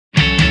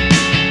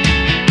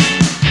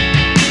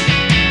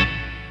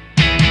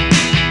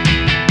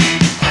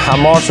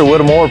I'm Marshall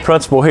Whittemore,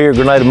 principal here at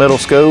Grenada Middle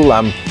School.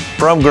 I'm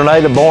from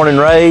Grenada, born and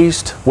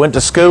raised. Went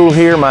to school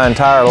here my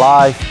entire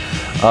life.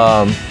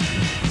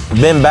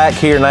 Been back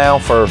here now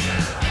for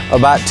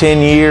about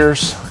 10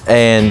 years,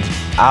 and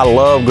I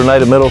love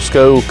Grenada Middle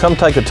School. Come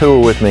take a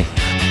tour with me.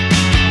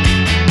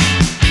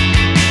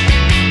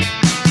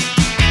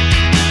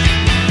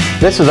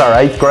 This is our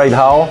 8th grade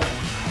hall.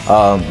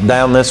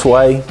 Down this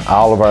way,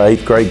 all of our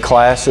 8th grade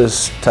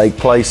classes take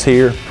place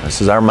here.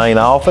 This is our main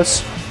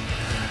office.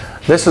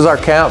 This is our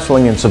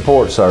counseling and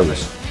support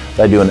service.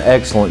 They do an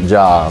excellent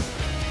job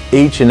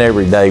each and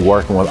every day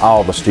working with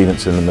all the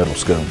students in the middle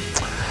school.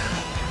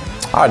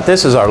 All right,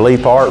 this is our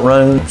Leap Art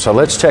room. So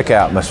let's check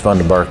out Ms.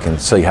 Vanderberg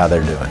and see how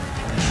they're doing.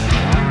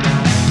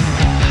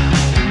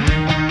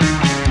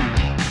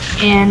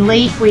 In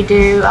LEAP, we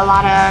do a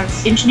lot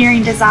of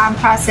engineering design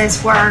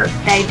process work.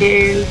 They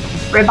do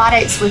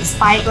robotics with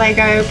spike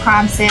Lego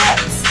prime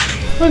sets.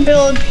 We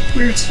build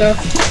weird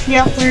stuff.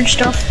 Yeah, weird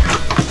stuff.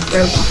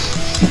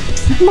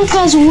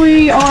 Because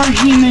we are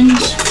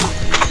humans.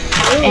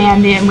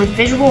 And then with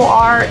visual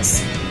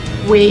arts,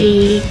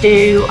 we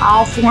do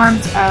all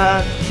forms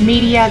of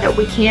media that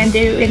we can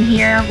do in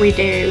here. We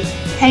do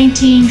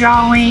painting,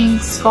 drawing,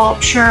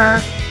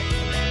 sculpture.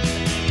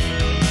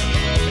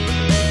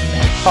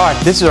 All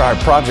right, this is our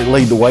Project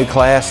Lead the Way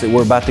class that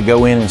we're about to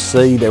go in and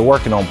see. They're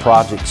working on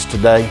projects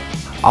today.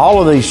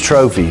 All of these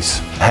trophies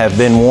have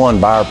been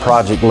won by our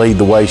Project Lead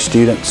the Way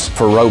students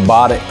for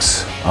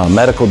robotics,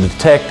 medical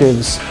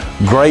detectives.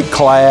 Great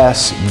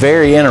class,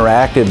 very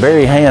interactive,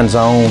 very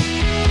hands-on.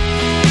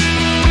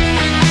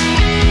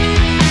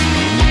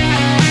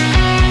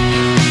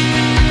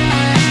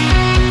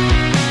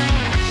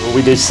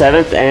 We do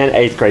 7th and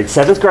 8th grade.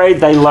 7th grade,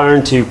 they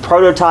learn to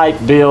prototype,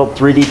 build,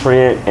 3D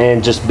print,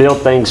 and just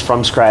build things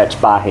from scratch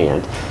by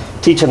hand.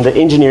 Teach them the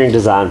engineering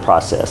design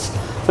process.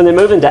 When they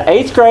move into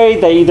 8th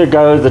grade, they either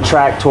go the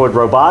track toward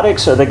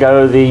robotics or they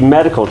go the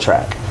medical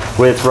track.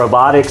 With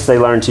robotics, they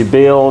learn to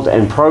build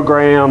and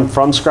program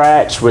from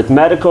scratch. With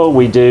medical,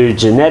 we do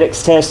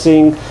genetics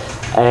testing,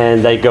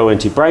 and they go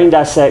into brain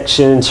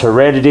dissections,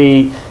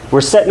 heredity. We're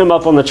setting them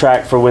up on the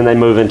track for when they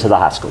move into the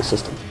high school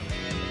system.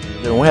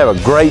 We have a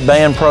great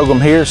band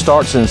program here.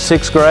 Starts in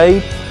 6th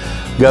grade,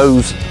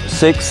 goes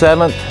 6th,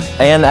 7th,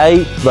 and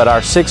 8th, but our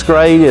 6th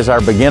grade is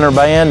our beginner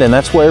band, and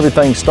that's where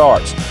everything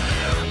starts.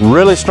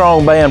 Really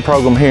strong band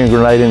program here in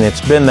Grenada, and it's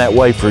been that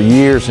way for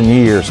years and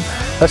years.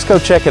 Let's go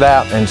check it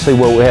out and see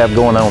what we have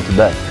going on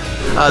today.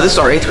 This is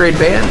our 8th grade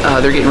band.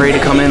 They're getting ready to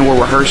come in. We're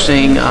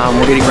rehearsing.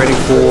 We're getting ready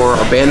for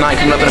our band night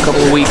coming up in a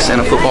couple of weeks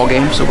and a football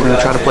game, so we're going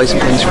to try to play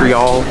some things for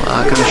y'all,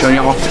 kind of showing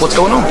y'all what's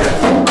going on.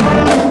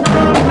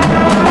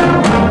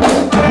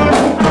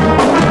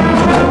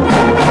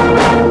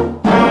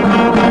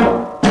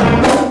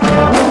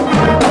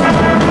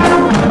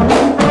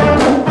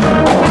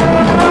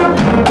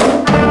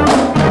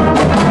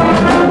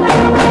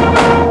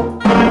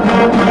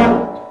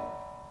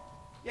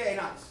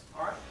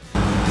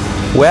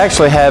 We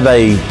actually have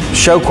a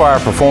show choir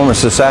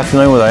performance this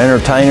afternoon with our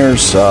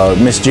entertainers.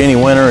 Miss Jenny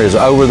Winter is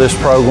over this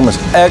program. It's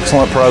an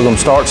excellent program.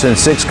 Starts in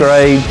 6th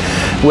grade.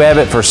 We have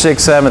it for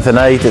 6th, 7th, and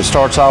 8th. It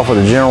starts off with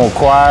a general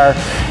choir,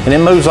 and it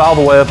moves all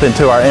the way up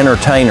into our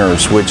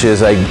entertainers, which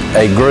is a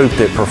group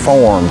that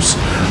performs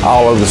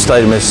all over the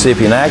state of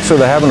Mississippi. And actually,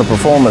 they're having a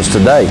performance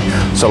today.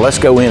 So let's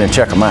go in and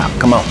check them out.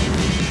 Come on.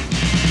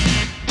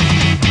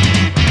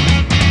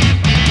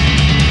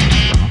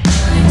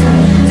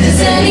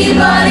 Does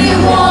anybody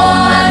want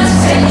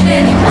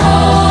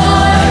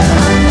anymore?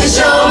 The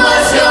show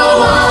must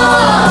go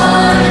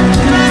on.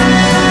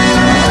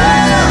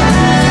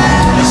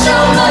 The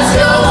show must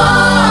go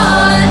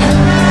on.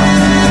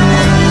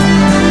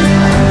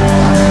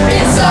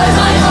 Inside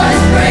my heart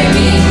is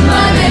breaking,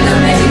 my makeup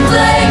may be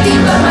flaking,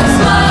 but my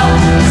smile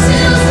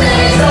still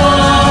stays on.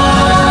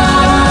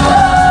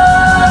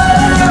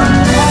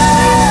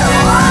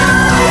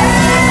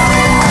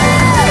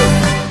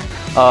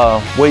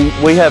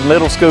 We have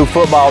middle school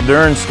football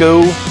during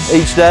school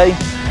each day.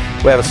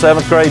 We have a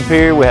 7th grade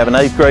period, we have an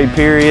 8th grade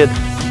period.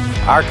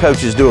 Our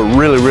coaches do a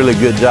really, really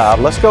good job.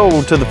 Let's go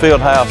over to the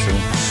field house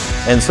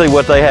and see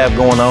what they have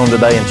going on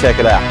today and check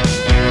it out.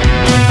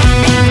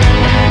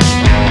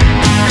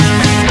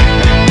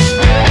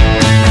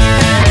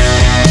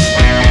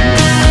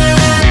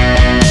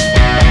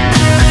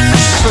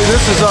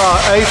 This is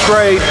 8th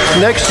grade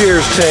next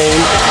year's team,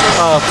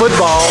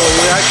 football.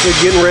 We're actually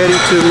getting ready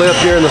to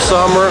lift during the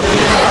summer.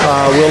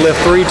 We'll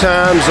lift 3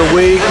 times a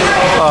week,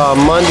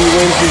 Monday,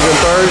 Wednesdays, and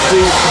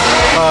Thursdays.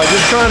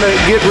 Just trying to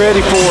get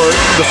ready for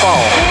the fall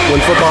when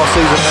football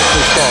season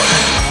actually starts.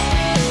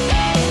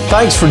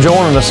 Thanks for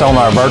joining us on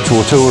our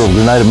virtual tour of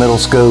Grenada Middle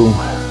School.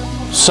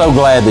 So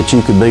glad that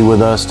you could be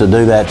with us to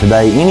do that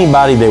today.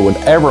 Anybody that would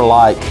ever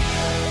like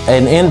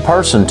an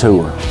in-person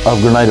tour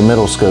of Grenada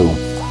Middle School,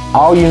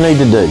 all you need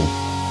to do,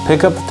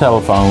 pick up the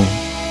telephone,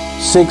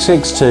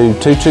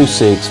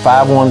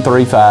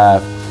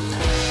 662-226-5135.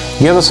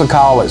 Give us a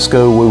call at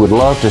school. We would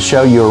love to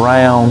show you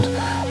around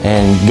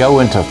and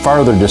go into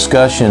further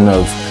discussion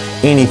of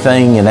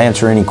anything and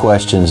answer any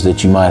questions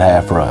that you might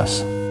have for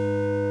us.